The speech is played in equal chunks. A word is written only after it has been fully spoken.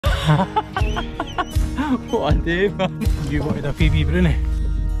What a day, man. You wanted a PB Bruni.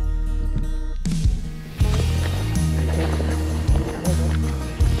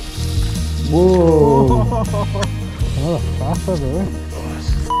 Whoa! Another flapper though.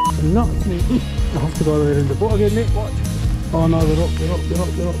 Nuts, mate. I have to go all the way around the boat again, mate. Watch. Oh no, they're up, they're up, they're up,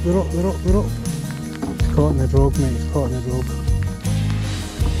 they're up, they're up, they're up, they're up. It's caught in the drog, mate. It's caught in the drog.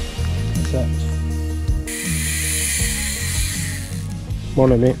 That's it.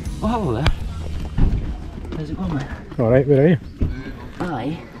 Morning, mate. Oh, hello there. How's it going, mate? Alright, where are you?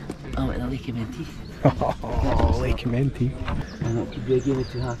 Aye. I'm at the Lake of Menteith. Oh, Lake of Menteith. And it could be a game of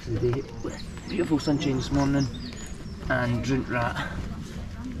two halves of the day. Beautiful sunshine this morning and drink rat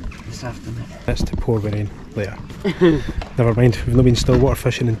this afternoon. It's to pour the rain later. Never mind, we've not been stillwater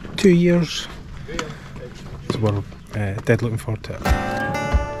fishing in 2 years. So we're dead looking forward to it.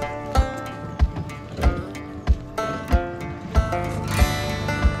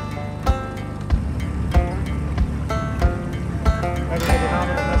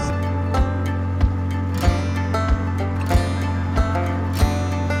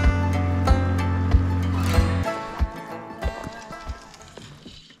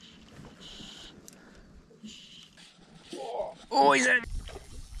 Oh, he's in!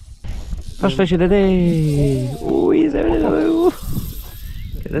 First fish of the day! Oh, he's in! Look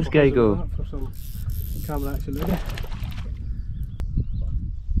at this guy go. For some camera action ready.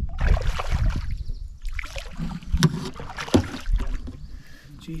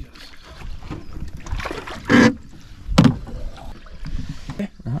 Jesus.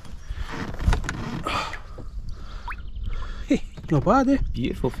 Hey, not bad, eh?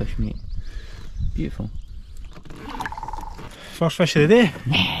 Beautiful fish, mate. Beautiful. First fish of the day.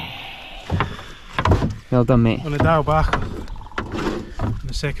 Well done, mate. On the dial back. On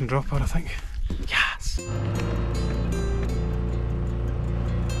the second dropper, I think. Yes!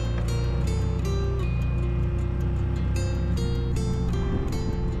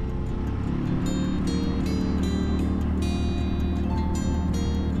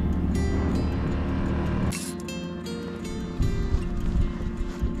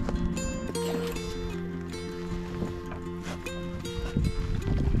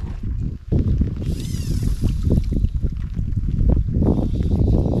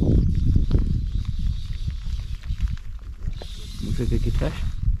 Looks like a good fish.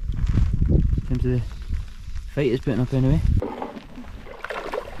 Seems the fight is putting up anyway.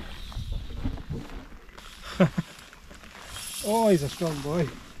 Oh, he's a strong boy.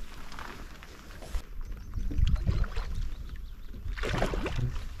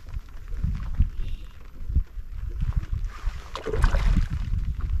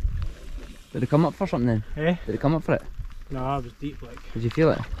 Did it come up for something then? Eh? Did it come up for it? No, I was deep like. Did you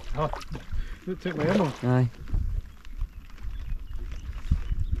feel it? Oh, it took my ammo. Aye.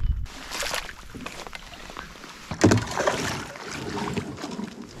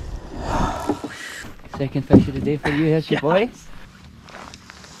 Second fish of the day for you, here's your boy.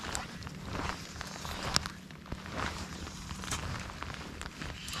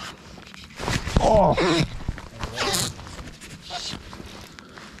 Oh!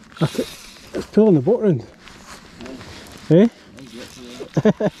 It's pulling the boat round. Eh?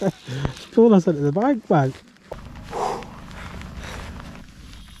 It's pulling us into the bag.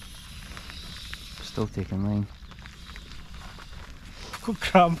 Still taking line. I've got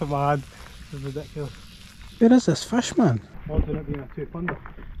cramp in my hand. It's ridiculous. Where is this fish, man? Odd than it being a 2-pounder.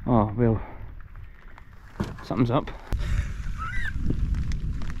 Oh, well. Something's up.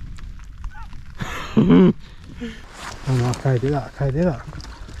 Oh no, I can't do that, I can't do that.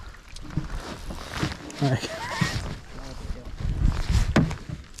 Right.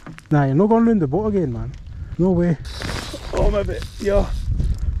 Nah, you're not going round the boat again, man. No way. Oh, my bit, yeah.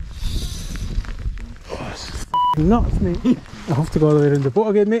 Oh, it's f***ing nuts, mate. I have to go all the way around the boat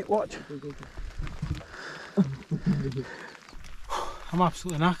again, mate. Watch. I'm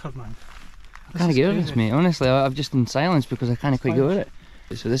absolutely knackered, man. I can't get over this, mate. Honestly, I've just in silence because I can't quite get over it.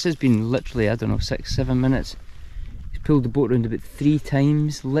 So this has been literally, I don't know, 6-7 minutes. He's pulled the boat around about 3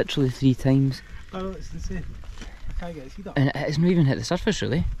 times, literally 3 times. Oh, it's the same. I can't get his heat up. And it hasn't even hit the surface,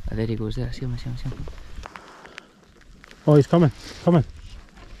 really. Oh, there he goes there. I see him, I see him, I see him. Oh, he's coming, coming.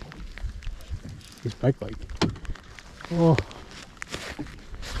 He's big, like. Oh.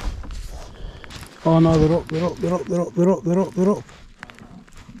 Oh no, they're up, they're up, they're up, they're up, they're up, they're up, they're up.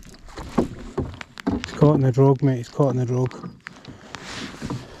 He's caught in the drog, mate, he's caught in the drog.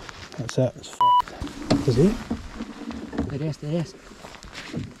 That's it, it's fucked. Is he? There is, there is.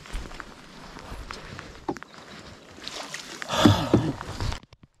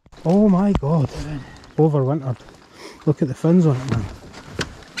 Oh my god. Overwintered. Look at the fins on it, man.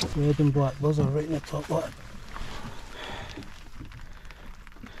 Red and black buzzer right in the top lip.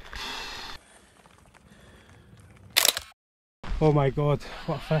 Oh my god,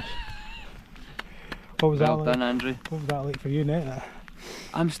 what a fish. What was Well that like? done, Andrew. What was that like for you, Net?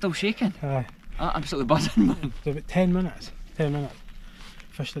 I'm still shaking. Aye. I'm absolutely buzzing, man. It was about 10 minutes. 10 minutes.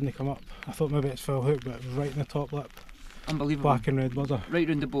 Fish didn't come up. I thought maybe it's full hook, but it was right in the top lip. Unbelievable. Black and red buzzer. Right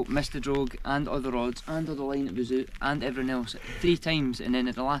round the boat, missed the drogue and all the rods and all the line that was out and everything else 3 times, and then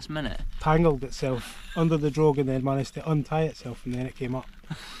at the last minute Tangled itself under the drogue and then managed to untie itself, and then it came up.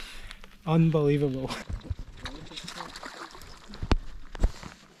 Unbelievable.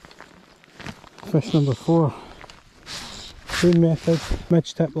 Fish number 4. Same method,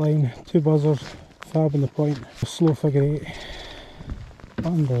 midge tip line, 2 buzzers, fab on the point, a slow figure 8.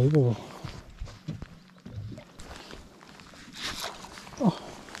 Unbelievable. Oh.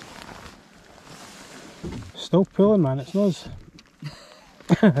 Still pulling, man, it's not as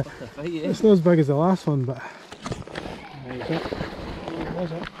it's not as big as the last one, but there you go. What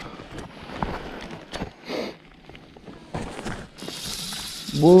was it?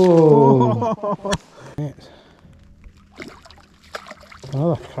 Whoa! Yes.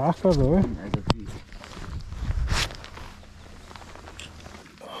 Another cracker though, eh?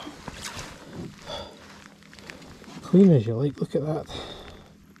 Clean as you like, look at that.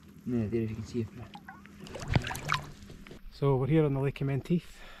 Yeah, there, if you can see it. So we're here on the Lake of Menteith.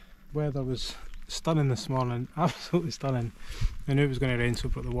 Weather was stunning this morning, absolutely stunning. I knew it was going to rain, so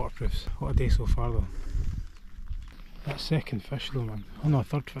I brought the waterproofs. What a day so far though. That second fish though, man. Oh no,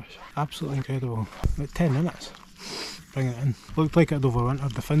 third fish. Absolutely incredible. About 10 minutes bringing it in. Looked like it had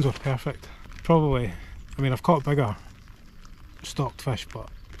overwintered, the fins were perfect. Probably, I mean I've caught bigger stocked fish, but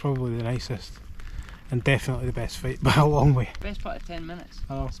probably the nicest. And definitely the best fight by a long way. Best part of 10 minutes.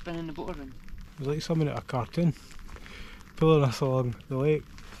 Oh. Spinning the boat around. It was like something out of a cartoon. Pulling us along the lake,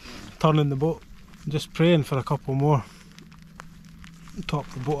 turning the boat, just praying for a couple more. Top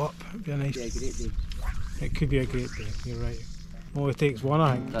the boat up, it'd be a nice... It'd be a great day. It could be a great day, you're right. Only takes one,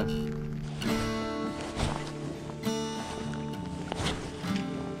 I think. It does.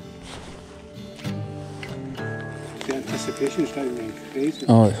 The anticipation's driving me crazy.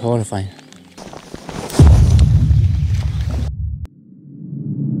 Oh, it's horrifying.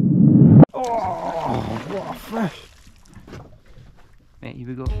 Oh, what a fish! Right, here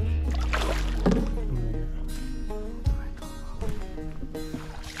we go.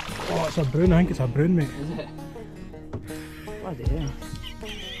 Oh, it's a brown, I think it's a brown, mate. Is it? Bloody hell.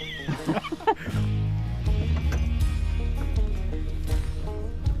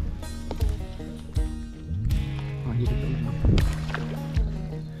 Oh, here we go.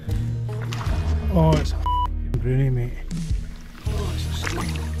 Oh, it's a f***ing brownie, mate. Oh, it's a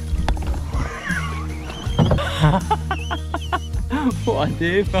snake. What a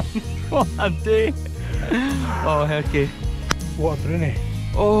day, man. What a day. Oh, okay. What a brownie.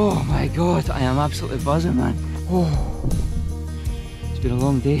 Oh my god, I am absolutely buzzing, man. Oh. It's been a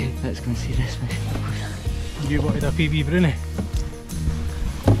long day. Let's go and see this fish. You wanted a PB brownie?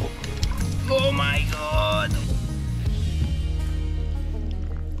 Oh my god!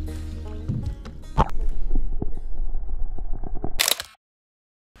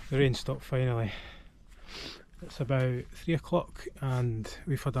 The rain stopped finally. It's about 3 o'clock and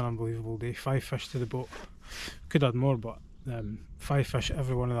we've had an unbelievable day. 5 fish to the boat. Could add more, but 5 fish,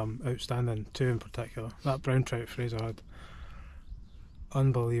 every one of them outstanding, 2 in particular. That brown trout Fraser had.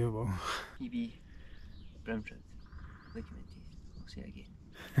 Unbelievable. PB, brown trout, Lake of Menteith. I'll say it again.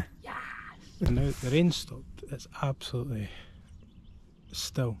 Yes! And now the rain stopped, it's absolutely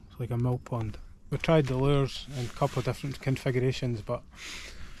still. It's like a mill pond. We tried the lures in a couple of different configurations, but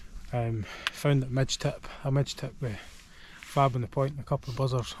found that a midge tip with fab on the point and a couple of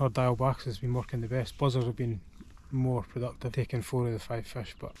buzzers or dial backs has been working the best. Buzzers have been more productive, taking 4 of the 5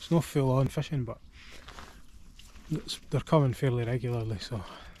 fish, but it's no full on fishing, but they're coming fairly regularly, so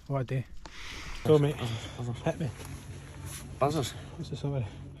what a day. Go mate, hit me. Buzzers. What's the summary?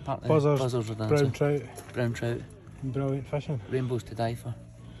 Buzzers with brown trout. Brown trout. Brilliant fishing. Rainbows to die for.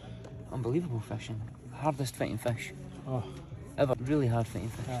 Unbelievable fishing. Hardest fighting fish. Oh. Ever. Really hard fighting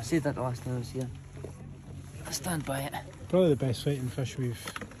fish. I said that the last time I was here. I stand by it. Probably the best fighting fish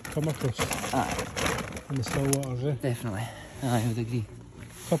we've come across in the still waters, eh? Definitely. I would agree.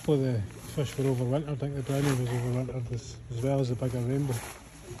 A couple of the fish were overwintered. I think the brownie was overwintered as well as the bigger rainbow.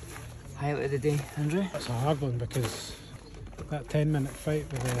 Highlight of the day, Andrew? It's a hard one because that 10-minute fight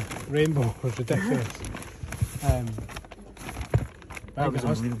with the rainbow was ridiculous. That was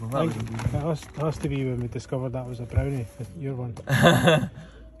unbelievable. That has to be when we discovered that was a brownie, your one.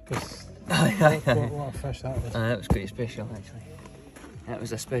 Because what a fish that was. That was quite special, actually. That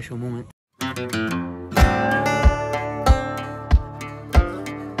was a special moment.